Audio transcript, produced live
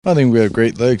I think we had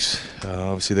great legs.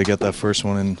 Obviously, they got that first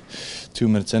one in 2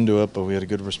 minutes into it, but we had a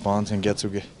good response, and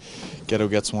Ghetto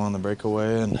gets one on the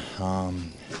breakaway. And,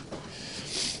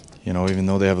 even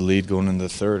though they have a lead going into the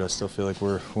third, I still feel like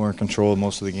we're in control of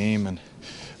most of the game, and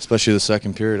especially the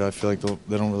second period, I feel like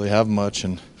they don't really have much.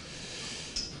 And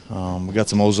we got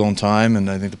some ozone time, and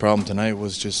I think the problem tonight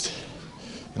was just,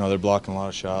 they're blocking a lot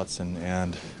of shots,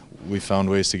 and we found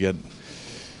ways to get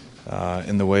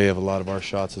in the way of a lot of our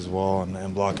shots as well,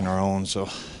 and blocking our own. So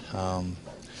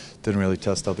didn't really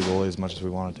test out the goalie as much as we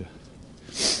wanted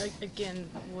to. Again,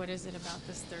 what is it about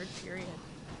this third period?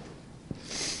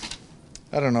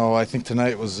 I don't know. I think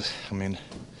tonight was,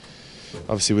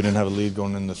 obviously we didn't have a lead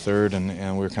going in the third, and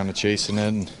we were kind of chasing it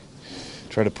and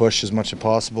try to push as much as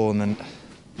possible. And then,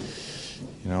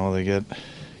 they get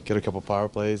a couple power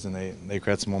plays, and they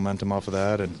create some momentum off of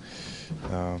that, and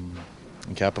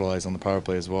capitalize on the power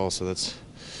play as well. So that's,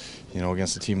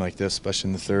 against a team like this, especially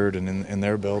in the third and in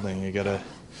their building, you got to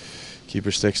keep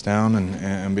your sticks down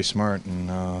and be smart.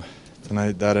 And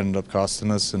tonight that ended up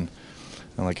costing us. And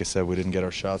like I said, we didn't get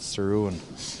our shots through, and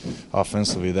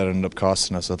offensively that ended up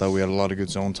costing us. I thought we had a lot of good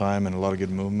zone time and a lot of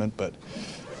good movement, but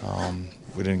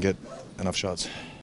we didn't get enough shots.